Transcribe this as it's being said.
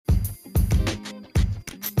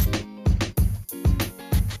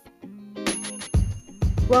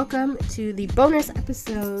Welcome to the bonus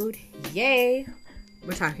episode. Yay!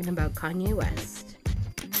 We're talking about Kanye West.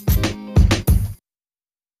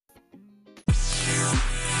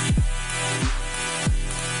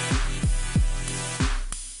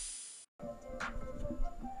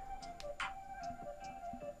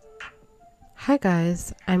 Hi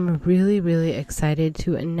guys, I'm really excited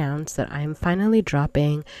to announce that I'm finally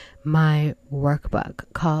dropping my workbook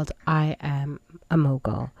called I Am a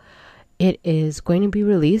Mogul. It is going to be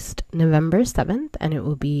released November 7th and it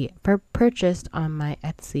will be purchased on my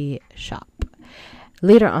Etsy shop.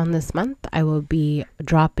 Later on this month, I will be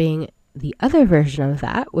dropping the other version of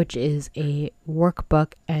that, which is a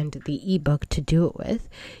workbook and the ebook to do it with.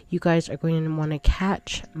 You guys are going to want to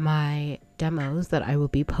catch my demos that I will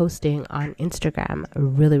be posting on Instagram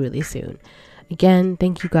really soon. Again,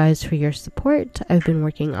 thank you guys for your support. I've been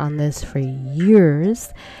working on this for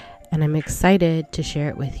years and I'm excited to share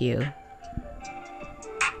it with you.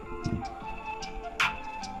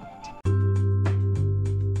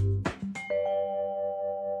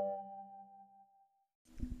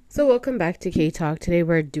 So welcome back to K-Talk. Today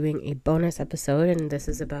we're doing a bonus episode and this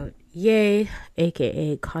is about Ye,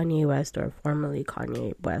 aka Kanye West, or formerly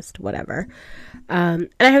Kanye West, whatever. And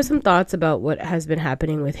I have some thoughts about what has been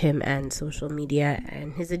happening with him and social media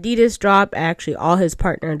and his Adidas drop, actually all his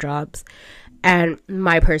partner drops, and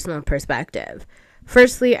my personal perspective.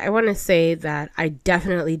 Firstly, I want to say that I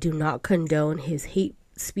definitely do not condone his hate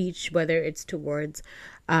speech, whether it's towards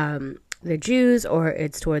the Jews or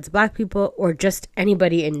it's towards Black people or just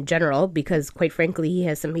anybody in general, because quite frankly, he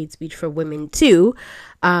has some hate speech for women too.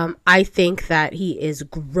 I think that he is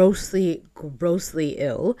grossly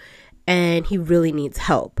ill and he really needs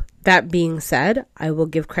help. That being said, I will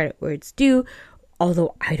give credit where it's due.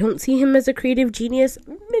 Although I don't see him as a creative genius,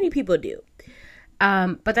 many people do.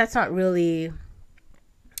 But that's not really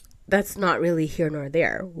here nor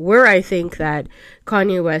there. Where I think that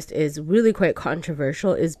Kanye West is really quite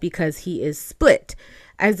controversial is because he is split.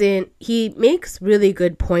 As in, he makes really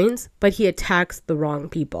good points, but he attacks the wrong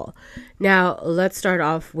people. Now, let's start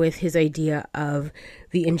off with his idea of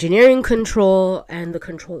the engineering control and the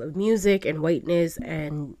control of music and whiteness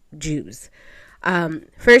and Jews.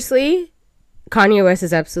 Firstly, Kanye West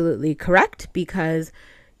is absolutely correct because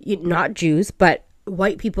not Jews, but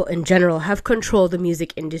white people in general have controlled the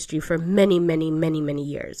music industry for many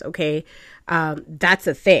years, okay? That's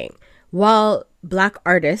a thing. While Black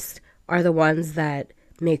artists are the ones that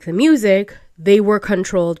make the music, they were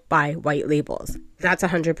controlled by white labels. That's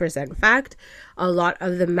 100% fact. A lot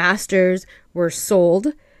of the masters were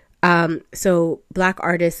sold, so Black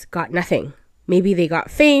artists got nothing. Maybe they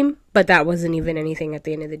got fame, but that wasn't even anything at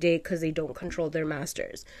the end of the day because they don't control their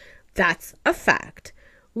masters. That's a fact.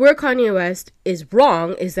 Where Kanye West is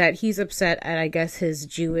wrong is that he's upset at, I guess, his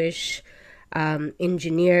Jewish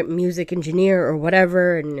music engineer or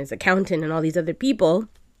whatever, and his accountant and all these other people.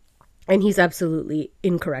 And he's absolutely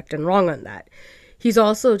incorrect and wrong on that. He's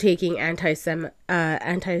also taking anti-Semitic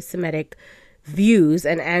views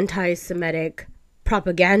and anti-Semitic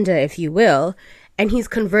propaganda, if you will, and he's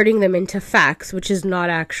converting them into facts, which is not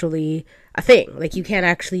actually a thing. Like, you can't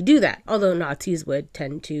actually do that, although Nazis would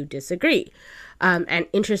tend to disagree. And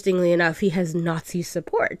interestingly enough, he has Nazi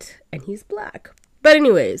support and he's Black. But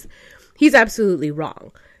anyways, he's absolutely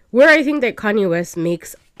wrong. Where I think that Kanye West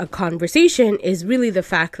makes a conversation is really the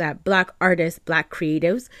fact that Black artists, Black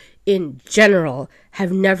creatives in general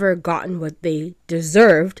have never gotten what they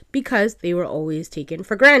deserved because they were always taken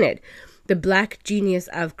for granted. The Black genius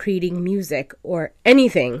of creating music or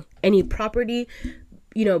anything, any property,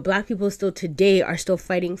 Black people still today are still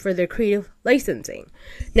fighting for their creative licensing.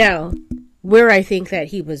 Now, where I think that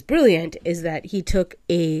he was brilliant is that he took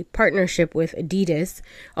a partnership with Adidas.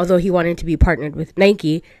 Although he wanted to be partnered with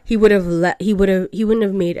Nike, he wouldn't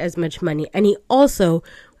have made as much money, and he also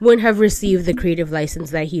wouldn't have received the creative license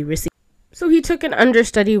that he received. So he took an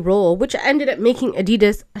understudy role, which ended up making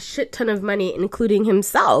Adidas a shit ton of money, including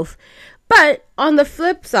himself. But on the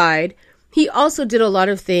flip side, he also did a lot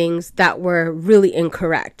of things that were really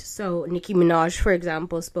incorrect. So Nicki Minaj, for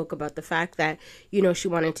example, spoke about the fact that, she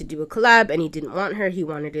wanted to do a collab and he didn't want her. He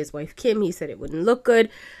wanted his wife, Kim. He said it wouldn't look good.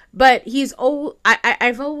 But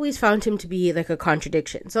I've always found him to be like a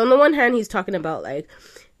contradiction. So on the one hand, he's talking about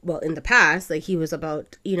in the past, he was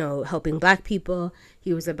about, helping Black people.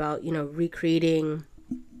 He was about, recreating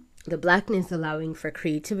the Blackness, allowing for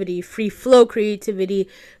creativity, free flow creativity,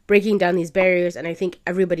 breaking down these barriers, and I think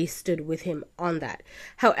everybody stood with him on that.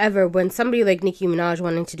 However, when somebody like Nicki Minaj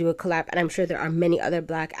wanted to do a collab, and I'm sure there are many other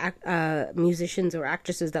Black musicians or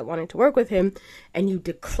actresses that wanted to work with him, and you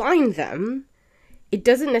decline them, it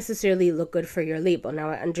doesn't necessarily look good for your label. Now,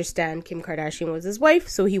 I understand Kim Kardashian was his wife,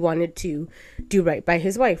 so he wanted to do right by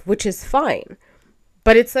his wife, which is fine.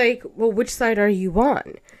 But it's like, well, which side are you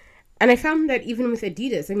on? And I found that even with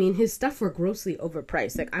Adidas, I mean, his stuff were grossly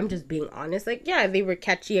overpriced. Like, I'm just being honest. Like, yeah, they were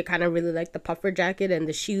catchy. I kind of really liked the puffer jacket and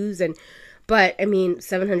the shoes. But, I mean,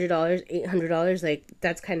 $700, $800, like,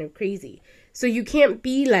 that's kind of crazy. So you can't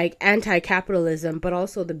be, like, anti-capitalism, but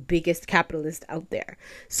also the biggest capitalist out there.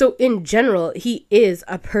 So in general, he is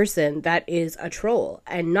a person that is a troll.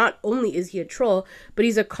 And not only is he a troll, but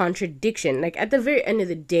he's a contradiction. Like, at the very end of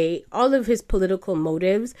the day, all of his political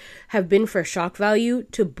motives have been for shock value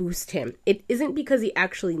to boost him. It isn't because he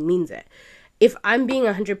actually means it. If I'm being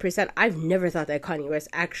 100%, I've never thought that Kanye West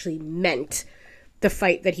actually meant the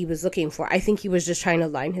fight that he was looking for. I think he was just trying to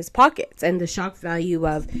line his pockets, and the shock value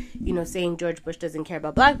of, you know, saying George Bush doesn't care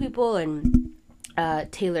about black people and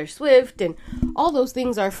Taylor Swift and all those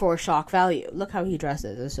things are for shock value. Look how he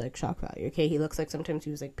dresses. It's like shock value. Okay. He looks like sometimes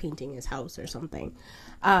he was like painting his house or something.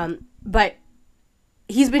 But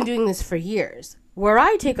he's been doing this for years. Where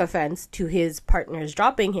I take offense to his partners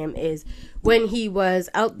dropping him is when he was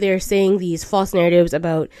out there saying these false narratives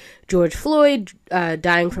about George Floyd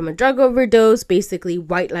dying from a drug overdose, basically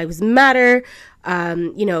white lives matter,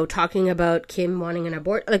 you know, talking about Kim wanting an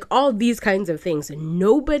abort, like all these kinds of things.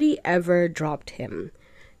 Nobody ever dropped him.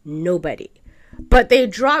 Nobody. But they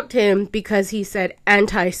dropped him because he said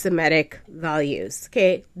anti-Semitic values.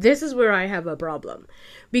 Okay, this is where I have a problem.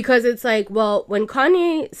 Because it's like, well, when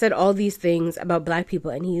Kanye said all these things about black people,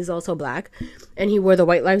 and he's also black, and he wore the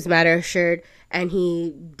White Lives Matter shirt, and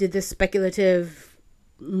he did this speculative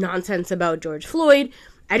nonsense about George Floyd,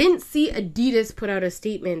 I didn't see Adidas put out a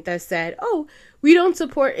statement that said, oh, we don't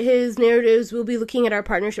support his narratives, we'll be looking at our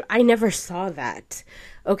partnership. I never saw that.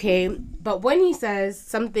 Okay, but when he says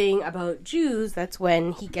something about Jews, that's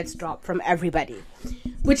when he gets dropped from everybody.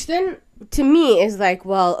 Which then, to me, is like,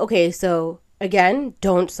 well, okay, so, again,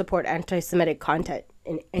 don't support anti-Semitic content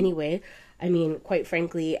in any way. I mean, quite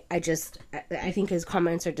frankly, I think his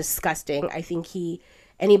comments are disgusting. I think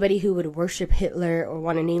anybody who would worship Hitler or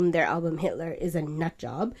want to name their album Hitler is a nut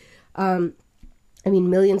job. I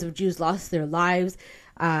mean, millions of Jews lost their lives.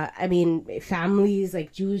 I mean, families,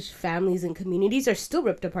 like Jewish families and communities are still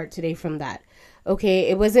ripped apart today from that. Okay,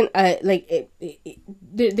 it wasn't there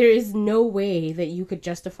is no way that you could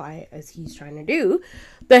justify, as he's trying to do,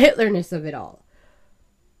 the Hitlerness of it all.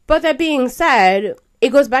 But that being said, it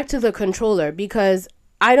goes back to the controller, because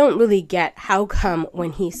I don't really get how come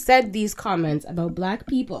when he said these comments about black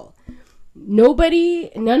people,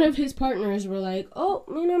 none of his partners were like, oh,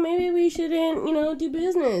 you know, maybe we shouldn't, you know, do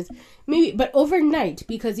business. Maybe, but overnight,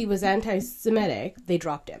 because he was anti-Semitic, they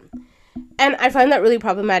dropped him. And I find that really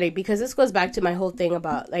problematic, because this goes back to my whole thing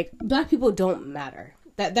about, like, black people don't matter.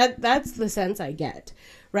 That's the sense I get,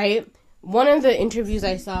 right? One of the interviews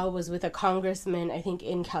I saw was with a congressman, I think,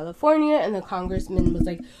 in California, and the congressman was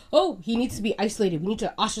like, oh, he needs to be isolated. We need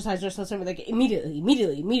to ostracize ourselves, like, immediately.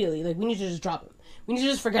 Like, we need to just drop him. We need to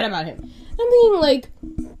just forget about him. I'm thinking, like,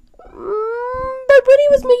 but when he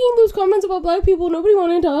was making those comments about black people, nobody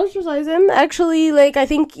wanted to ostracize him. Actually, like, I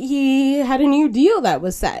think he had a new deal that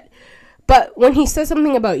was set. But when he says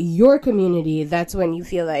something about your community, that's when you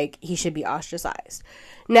feel like he should be ostracized.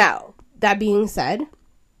 Now, that being said,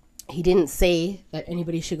 he didn't say that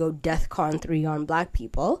anybody should go DEFCON 3 on black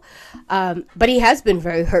people. But he has been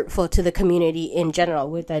very hurtful to the community in general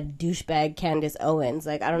with that douchebag Candace Owens.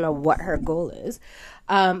 Like, I don't know what her goal is.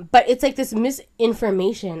 But it's like this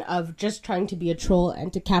misinformation of just trying to be a troll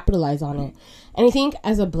and to capitalize on it. And I think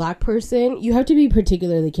as a black person, you have to be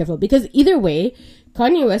particularly careful, because either way,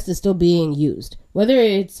 Kanye West is still being used. Whether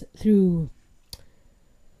it's through,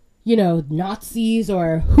 you know, Nazis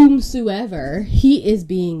or whomsoever, he is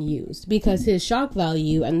being used, because his shock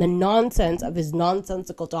value and the nonsense of his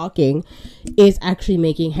nonsensical talking is actually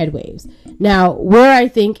making headwaves. Now, where I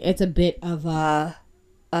think it's a bit of a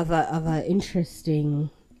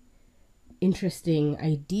interesting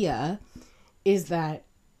idea is that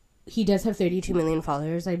he does have 32 million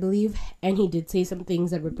followers, I believe, and he did say some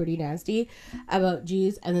things that were pretty nasty about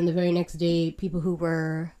Jews, and then the very next day, people who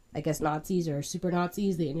were, I guess, Nazis or super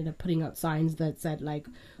Nazis, they ended up putting out signs that said, like,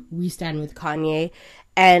 we stand with Kanye.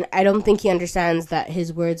 And I don't think he understands that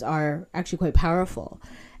his words are actually quite powerful.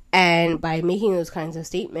 And by making those kinds of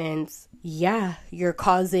statements, yeah, you're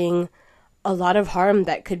causing a lot of harm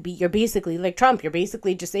that could be, you're basically like Trump, you're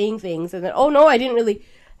basically just saying things and then, oh no, I didn't really,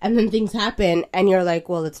 and then things happen and you're like,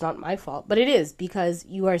 well, it's not my fault. But it is, because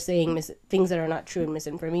you are saying things that are not true and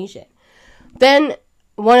misinformation. Then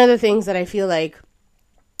one of the things that I feel like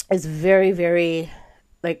is very, very,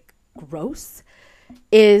 like, gross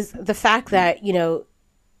is the fact that,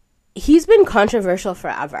 he's been controversial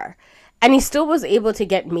forever, and he still was able to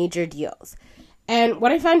get major deals. And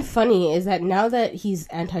what I find funny is that now that he's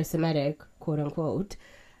anti-Semitic, quote unquote,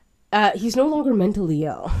 he's no longer mentally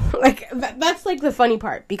ill. Like, that's like the funny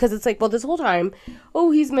part, because it's like, well, this whole time,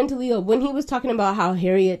 oh, he's mentally ill. When he was talking about how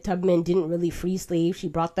Harriet Tubman didn't really free slaves, she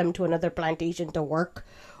brought them to another plantation to work,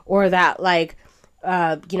 or that, like,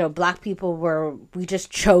 black people we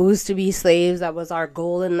just chose to be slaves. That was our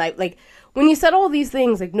goal in life. Like, when he said all these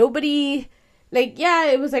things, like, nobody, like, yeah,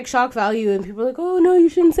 it was like shock value, and people were like, oh, no, you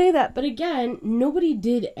shouldn't say that. But again, nobody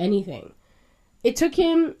did anything. It took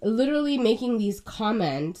him literally making these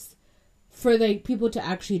comments for, like, people to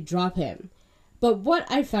actually drop him. But what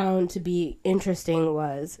I found to be interesting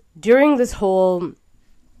was, during this whole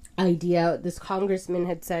idea, this congressman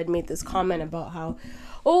made this comment about how,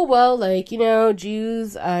 oh, well, like,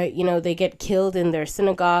 Jews, they get killed in their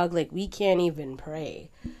synagogue, like, we can't even pray.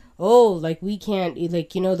 Oh, like, we can't,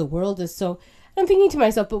 like, the world is so... I'm thinking to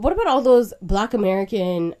myself, but what about all those Black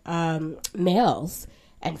American males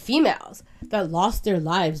and females that lost their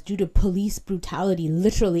lives due to police brutality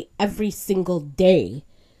literally every single day?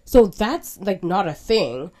 So that's, like, not a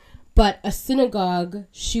thing. But a synagogue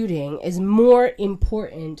shooting is more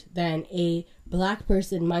important than a Black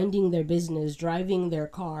person minding their business, driving their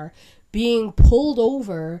car, being pulled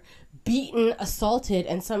over, beaten, assaulted,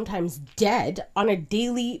 and sometimes dead on a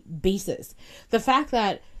daily basis. The fact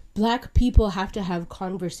that Black people have to have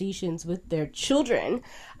conversations with their children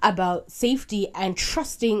about safety and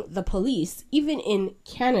trusting the police, even in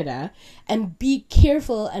Canada, and be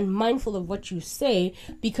careful and mindful of what you say,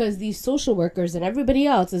 because these social workers and everybody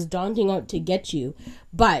else is daunting out to get you.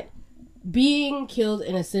 But being killed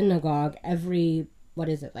in a synagogue every,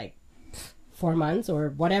 4 months or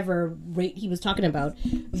whatever rate he was talking about,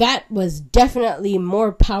 that was definitely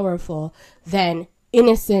more powerful than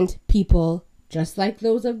innocent people, just like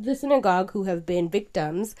those of the synagogue, who have been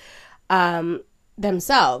victims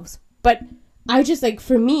themselves. But I just, like,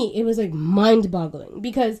 for me, it was, like, mind-boggling.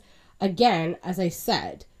 Because, again, as I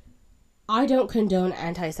said, I don't condone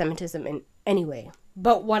anti-Semitism in any way.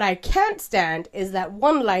 But what I can't stand is that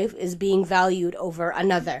one life is being valued over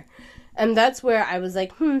another. And that's where I was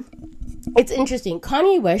like, it's interesting.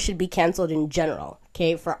 Kanye West should be canceled in general,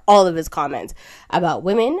 okay, for all of his comments about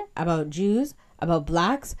women, about Jews, about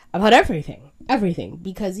Blacks, about everything,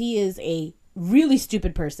 because he is a really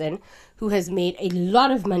stupid person who has made a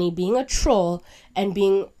lot of money being a troll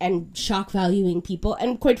and shock valuing people.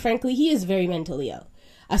 And quite frankly, he is very mentally ill.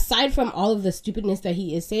 Aside from all of the stupidness that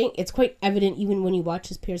he is saying, it's quite evident even when you watch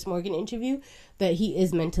his Piers Morgan interview that he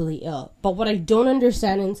is mentally ill. But what I don't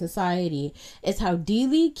understand in society is how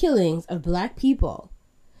daily killings of Black people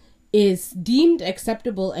is deemed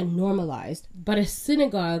acceptable and normalized, but a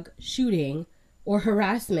synagogue shooting or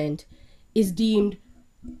harassment is deemed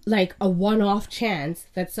like a one-off chance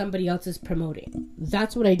that somebody else is promoting.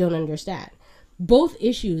 That's what I don't understand. Both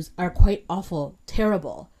issues are quite awful,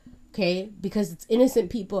 terrible, okay? Because it's innocent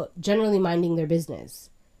people generally minding their business,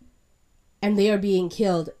 and they are being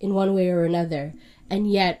killed in one way or another, and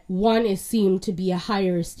yet one is seen to be a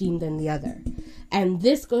higher esteem than the other. And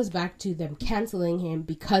this goes back to them canceling him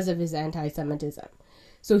because of his anti-Semitism.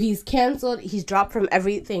 So he's canceled, he's dropped from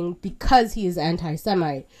everything because he is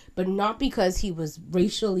anti-Semite, but not because he was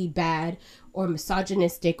racially bad or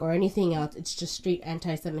misogynistic or anything else. It's just straight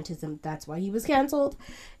anti-Semitism. That's why he was canceled.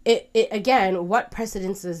 It again, what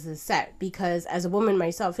precedence does this set? Because as a woman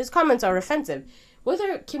myself, his comments are offensive.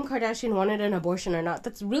 Whether Kim Kardashian wanted an abortion or not,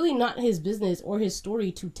 that's really not his business or his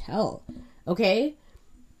story to tell. Okay?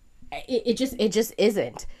 It just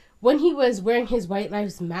isn't. When he was wearing his White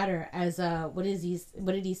Lives Matter as what did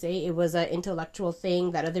he say? It was an intellectual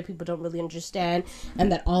thing that other people don't really understand,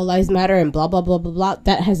 and that all lives matter and blah, blah, blah, blah, blah.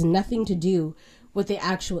 That has nothing to do with the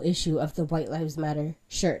actual issue of the White Lives Matter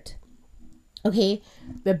shirt. Okay?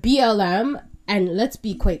 The BLM, and let's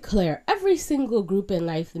be quite clear, every single group in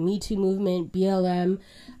life, the Me Too movement, BLM,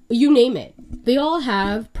 you name it, they all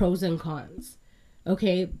have pros and cons.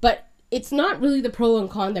 Okay? But it's not really the pro and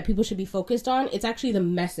con that people should be focused on. It's actually the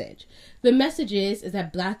message. The message is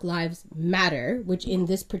that Black Lives Matter, which in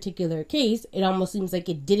this particular case, it almost seems like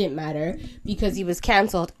it didn't matter because he was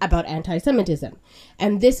canceled about anti-Semitism.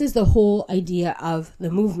 And this is the whole idea of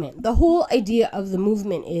the movement. The whole idea of the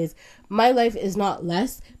movement is my life is not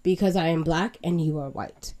less because I am Black and you are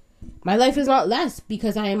white. My life is not less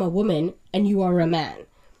because I am a woman and you are a man.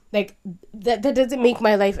 Like, that doesn't make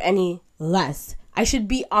my life any less. I should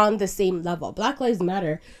be on the same level. Black Lives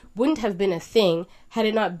Matter wouldn't have been a thing had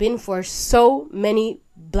it not been for so many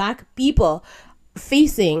Black people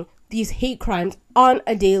facing these hate crimes on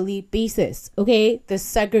a daily basis, okay? The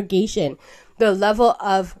segregation, the level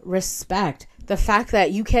of respect, the fact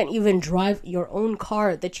that you can't even drive your own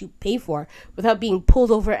car that you pay for without being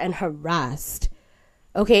pulled over and harassed.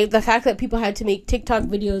 Okay, the fact that people had to make TikTok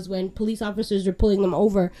videos when police officers were pulling them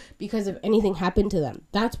over because if anything happened to them.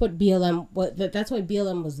 That's what that's why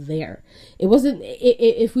BLM was there. It wasn't,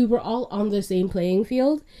 if we were all on the same playing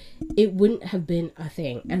field, it wouldn't have been a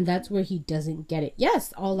thing. And that's where he doesn't get it.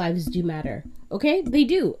 Yes, all lives do matter. Okay, they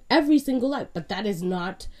do. Every single life. But that is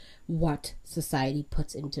not what society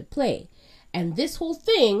puts into play. And this whole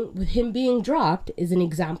thing with him being dropped is an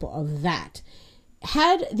example of that.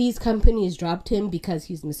 Had these companies dropped him because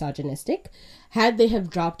he's misogynistic, had they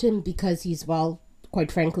have dropped him because he's, well,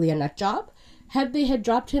 quite frankly, a nut job, had they had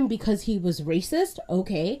dropped him because he was racist,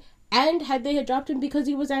 okay, and had they had dropped him because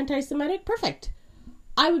he was anti-Semitic, perfect.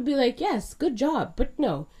 I would be like, yes, good job, but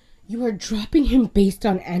no, you are dropping him based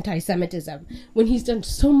on anti-Semitism when he's done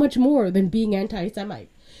so much more than being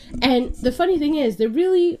anti-Semite. And the funny thing is, they're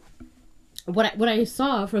really... What I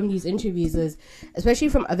saw from these interviews is, especially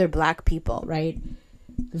from other black people, right?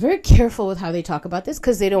 They're very careful with how they talk about this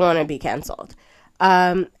because they don't want to be canceled.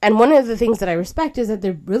 And one of the things that I respect is that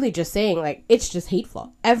they're really just saying, like, it's just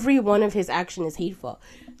hateful. Every one of his action is hateful.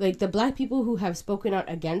 Like, the black people who have spoken out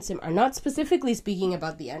against him are not specifically speaking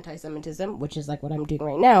about the anti-Semitism, which is like what I'm doing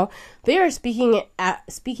right now. They are speaking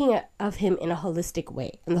of him in a holistic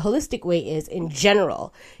way. And the holistic way is, in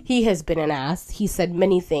general, he has been an ass. He said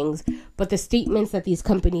many things. But the statements that these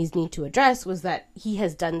companies need to address was that he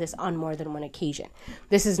has done this on more than one occasion.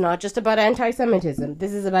 This is not just about anti-Semitism.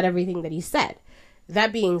 This is about everything that he said.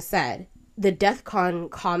 That being said, the DEFCON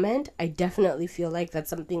comment, I definitely feel like that's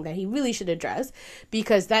something that he really should address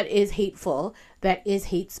because that is hateful, that is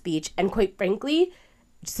hate speech, and quite frankly,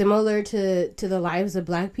 similar to the lives of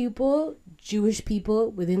black people, Jewish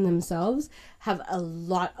people within themselves have a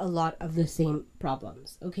lot of the same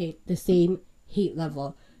problems, okay? The same hate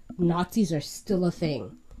level. Nazis are still a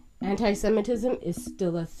thing. Anti-Semitism is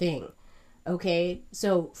still a thing. Okay,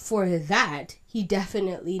 so for that, he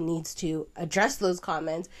definitely needs to address those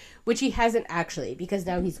comments, which he hasn't actually, because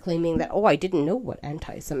now he's claiming that, oh, I didn't know what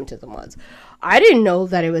anti-Semitism was. I didn't know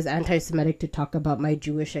that it was anti-Semitic to talk about my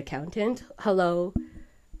Jewish accountant. Hello.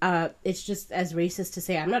 It's just as racist to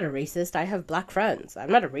say, I'm not a racist. I have black friends. I'm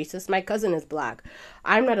not a racist. My cousin is black.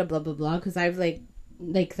 I'm not a blah, blah, blah, because I've like,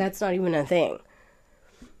 that's not even a thing.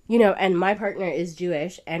 You know, and my partner is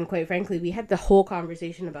Jewish, and quite frankly, we had the whole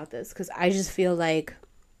conversation about this, because I just feel like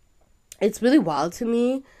it's really wild to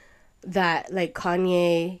me that, like,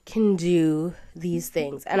 Kanye can do these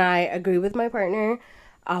things. And I agree with my partner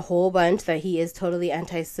a whole bunch that he is totally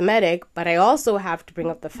anti-Semitic, but I also have to bring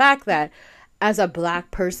up the fact that as a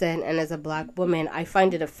black person and as a black woman, I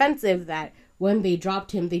find it offensive that when they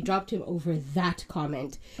dropped him over that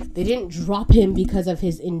comment. They didn't drop him because of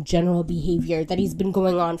his in general behavior that he's been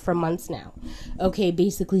going on for months now. Okay,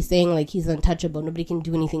 basically saying like he's untouchable. Nobody can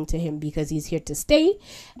do anything to him because he's here to stay.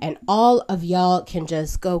 And all of y'all can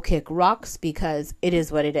just go kick rocks because it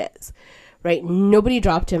is what it is. Right? Nobody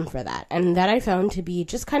dropped him for that. And that I found to be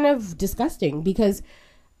just kind of disgusting because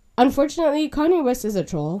unfortunately Kanye West is a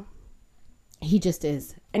troll. He just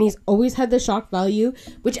is. And he's always had the shock value,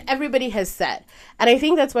 which everybody has said. And I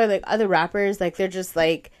think that's why, like, other rappers, like, they're just,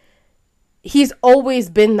 like, he's always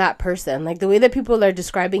been that person. Like, the way that people are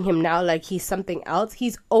describing him now, like, he's something else,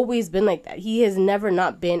 he's always been like that. He has never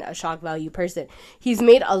not been a shock value person. He's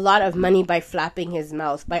made a lot of money by flapping his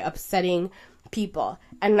mouth, by upsetting people.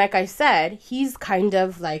 And like I said, he's kind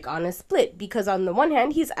of, like, on a split. Because on the one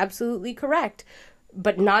hand, he's absolutely correct.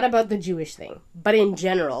 But not about the Jewish thing. But in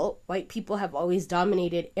general, white people have always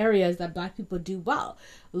dominated areas that black people do well.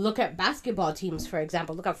 Look at basketball teams, for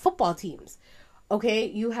example. Look at football teams. Okay,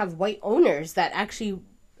 you have white owners that actually,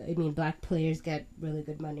 I mean, black players get really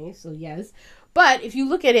good money, so yes. But if you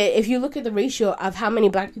look at it, if you look at the ratio of how many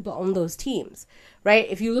black people own those teams, right?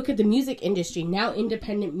 If you look at the music industry, now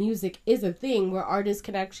independent music is a thing where artists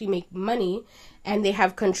can actually make money and they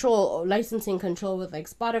have control, licensing control with like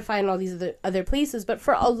Spotify and all these other places. But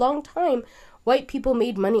for a long time, white people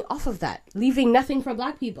made money off of that, leaving nothing for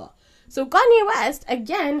black people. So Kanye West,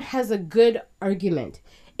 again, has a good argument.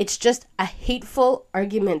 It's just a hateful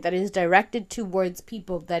argument that is directed towards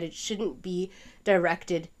people that it shouldn't be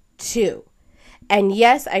directed to. And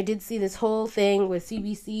yes, I did see this whole thing with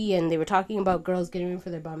CBC, and they were talking about girls getting ready for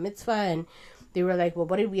their bar mitzvah, and they were like, well,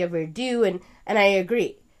 what did we ever do? And I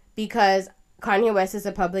agree, because Kanye West is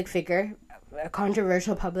a public figure, a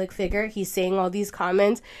controversial public figure. He's saying all these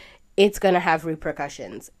comments. It's going to have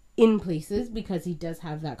repercussions in places because he does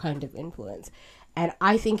have that kind of influence. And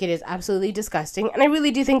I think it is absolutely disgusting. And I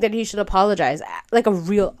really do think that he should apologize, like a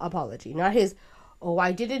real apology, not his, oh,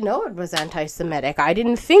 I didn't know it was anti-Semitic. I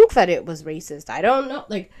didn't think that it was racist. I don't know.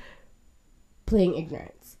 Like, playing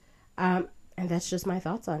ignorance. And that's just my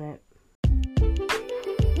thoughts on it.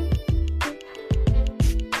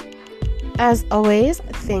 As always,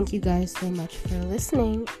 thank you guys so much for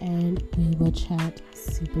listening, and we will chat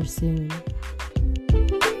super soon.